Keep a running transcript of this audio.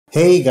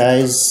Hey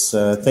guys,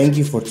 thank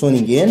you for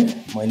tuning in.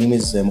 My name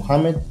is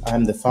Mohammed.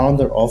 I'm the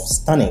founder of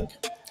Stunning.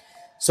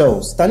 So,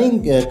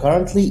 Stunning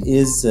currently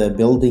is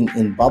building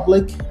in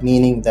public,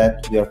 meaning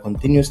that we are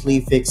continuously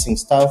fixing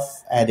stuff,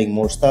 adding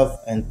more stuff,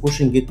 and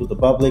pushing it to the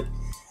public,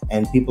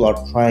 and people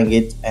are trying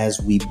it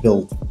as we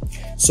build.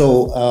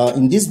 So,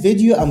 in this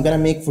video, I'm gonna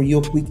make for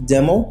you a quick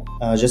demo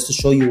just to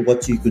show you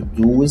what you could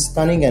do with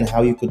Stunning and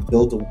how you could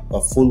build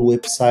a full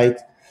website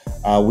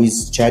with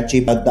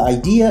ChatGPT. But the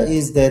idea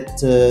is that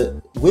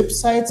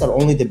websites are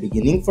only the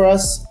beginning for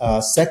us.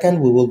 Second,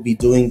 we will be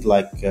doing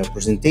like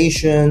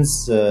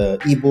presentations,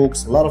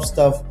 ebooks, a lot of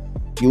stuff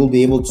you will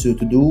be able to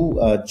do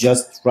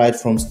just right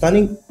from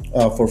Stunning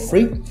for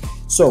free.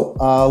 So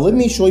let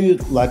me show you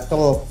like a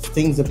couple of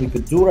things that we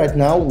could do right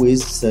now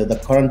with the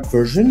current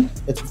version.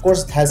 Of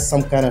course, it has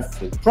some kind of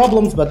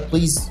problems, but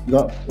please,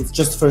 it's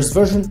just first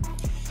version.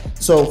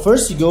 So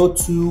first you go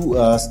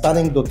to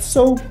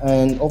stunning.so,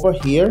 and over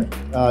here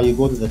you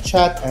go to the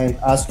chat and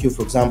ask you,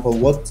 for example,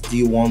 what do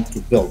you want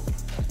to build?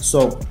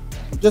 So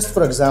just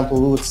for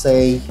example, we would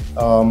say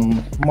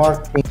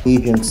marketing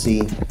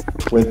agency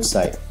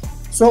website.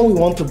 So we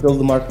want to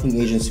build a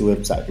marketing agency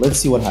website. Let's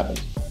see what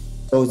happens.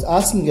 So it's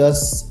asking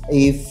us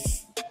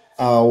if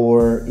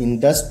our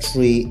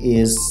industry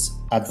is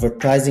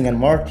advertising and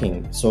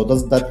marketing. So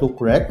does that look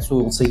correct? So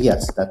we'll say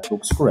yes, that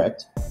looks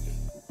correct.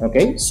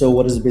 Okay, so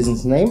what is the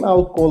business name?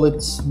 I'll call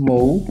it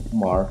Mo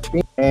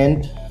Marketing.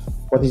 And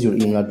what is your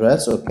email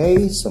address?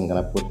 Okay, so I'm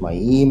gonna put my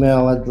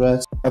email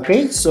address.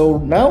 Okay, so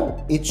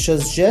now it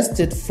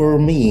suggested for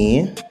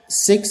me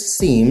 6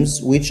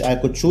 themes which I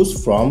could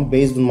choose from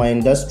based on my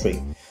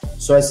industry.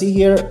 So I see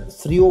here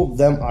 3 of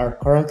them are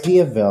currently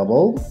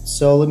available.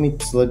 So let me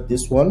select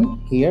this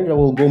one here. I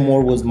will go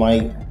more with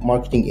my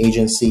marketing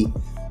agency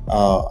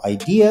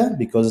idea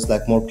because it's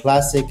like more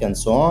classic and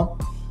so on.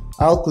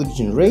 I'll click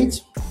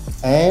generate,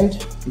 and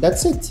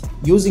that's it.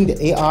 Using the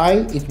AI,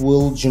 it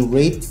will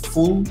generate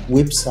full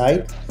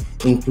website,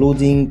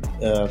 including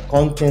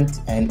content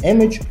and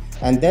image,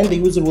 and then the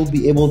user will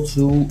be able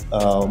to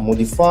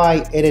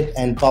modify, edit,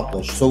 and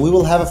publish. So we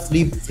will have a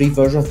free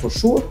version for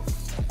sure.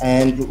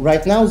 And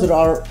right now there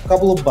are a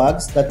couple of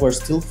bugs that we're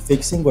still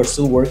fixing. We're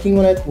still working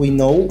on it. We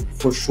know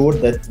for sure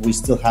that we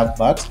still have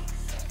bugs,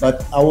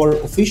 but our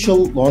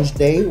official launch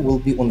day will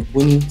be on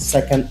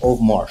 22nd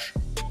of March.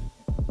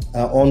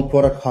 On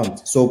Product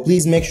Hunt. So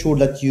please make sure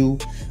that you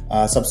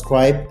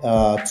subscribe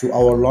to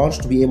our launch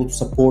to be able to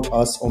support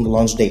us on the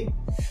launch day.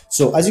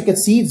 So as you can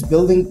see, it's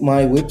building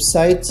my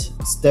website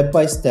step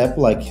by step,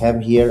 like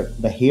have here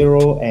the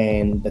hero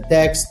and the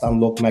text,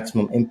 unlock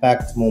maximum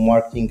impact, more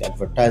marketing,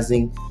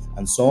 advertising,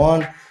 and so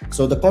on.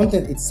 So the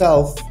content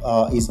itself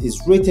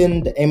is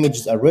written, the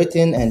images are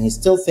written, and he's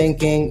still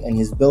thinking, and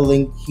he's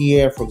building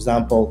here, for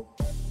example,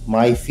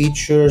 my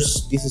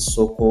features. This is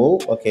so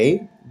cool.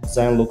 Okay,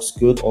 design looks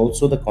good,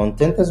 also the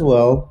content as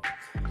well,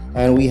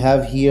 and we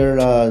have here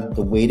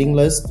the waiting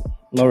list.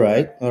 All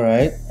right,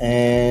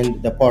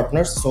 and the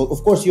partners. So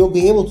of course you'll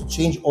be able to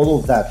change all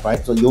of that, right?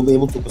 So you'll be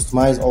able to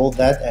customize all of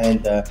that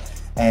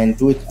and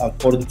do it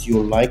according to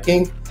your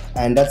liking,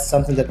 and that's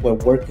something that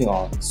we're working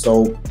on.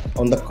 So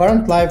on the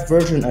current live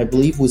version, I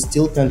believe we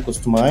still can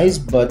customize,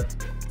 but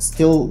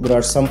still there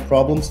are some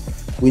problems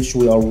which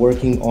we are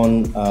working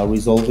on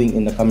resolving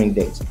in the coming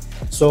days.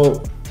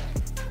 So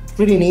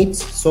pretty neat,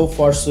 so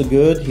far so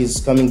good. He's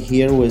coming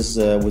here with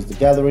the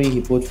gallery. He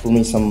put for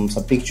me some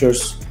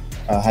pictures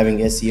having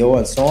SEO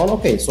and so on.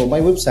 Okay, so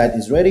my website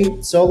is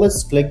ready. So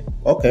let's click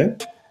OK.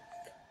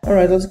 All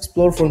right, let's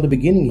explore from the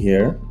beginning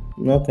here.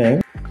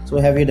 Okay, so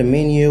we have here the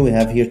menu. We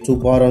have here 2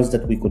 buttons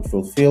that we could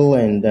fulfill,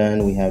 and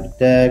then we have the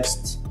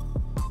text.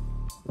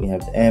 We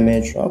have the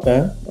image.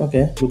 Okay,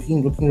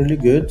 looking really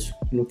good.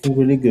 Looking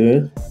really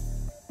good.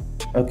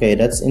 Okay,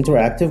 that's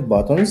interactive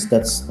buttons.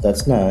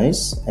 That's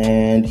nice.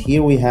 And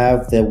here we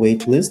have the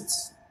wait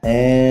lists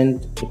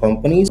and the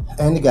companies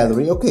and the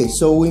gallery. Okay,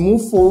 so we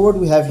move forward.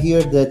 We have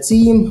here the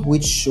theme,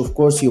 which of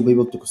course you'll be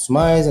able to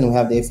customize, and we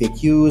have the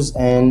FAQs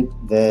and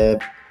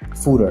the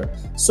footer.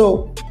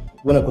 So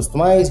when I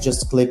customize,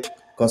 just click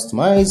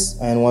customize,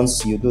 and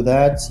once you do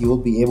that, you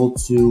will be able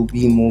to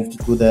be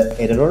moved to the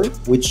editor,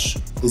 which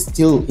is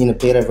still in a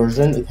beta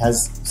version. It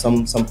has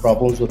some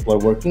problems, but we're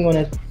working on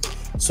it.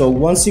 So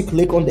once you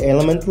click on the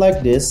element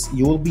like this,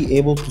 you will be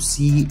able to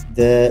see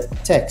the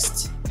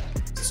text.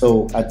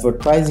 So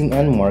advertising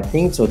and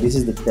marketing. So this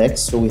is the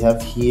text. So we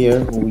have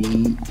here,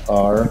 we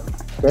are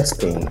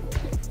testing.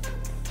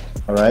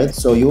 All right.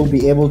 So you will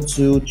be able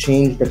to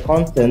change the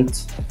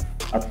content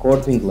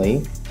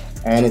accordingly,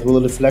 and it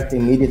will reflect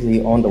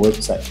immediately on the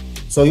website.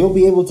 So you'll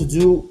be able to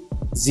do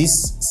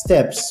these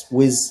steps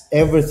with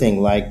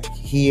everything, like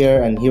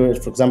here and here.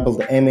 For example,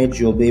 the image,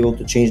 you'll be able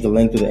to change the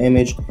link to the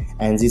image,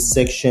 and this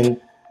section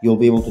you'll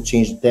be able to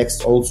change the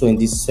text also in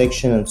this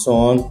section, and so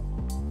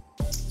on.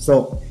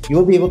 So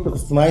you'll be able to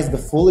customize the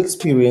full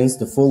experience,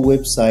 the full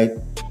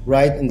website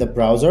right in the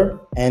browser,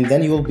 and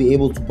then you will be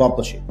able to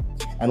publish it.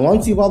 And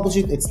once you publish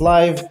it, it's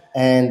live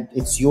and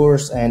it's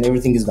yours and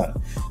everything is done.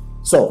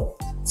 So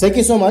thank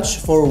you so much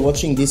for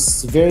watching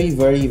this very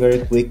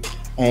quick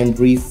and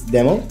brief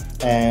demo.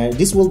 And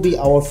this will be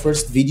our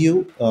first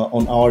video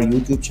on our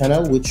YouTube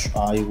channel, which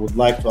I would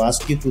like to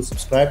ask you to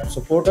subscribe to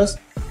support us.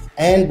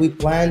 And we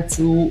plan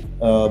to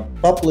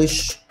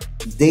publish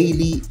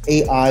daily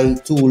AI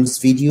tools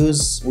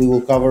videos. We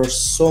will cover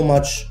so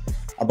much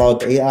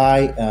about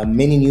AI,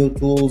 many new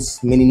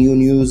tools, many new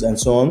news, and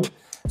so on.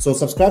 So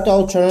subscribe to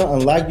our channel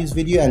and like this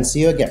video, and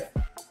see you again.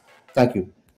 Thank you.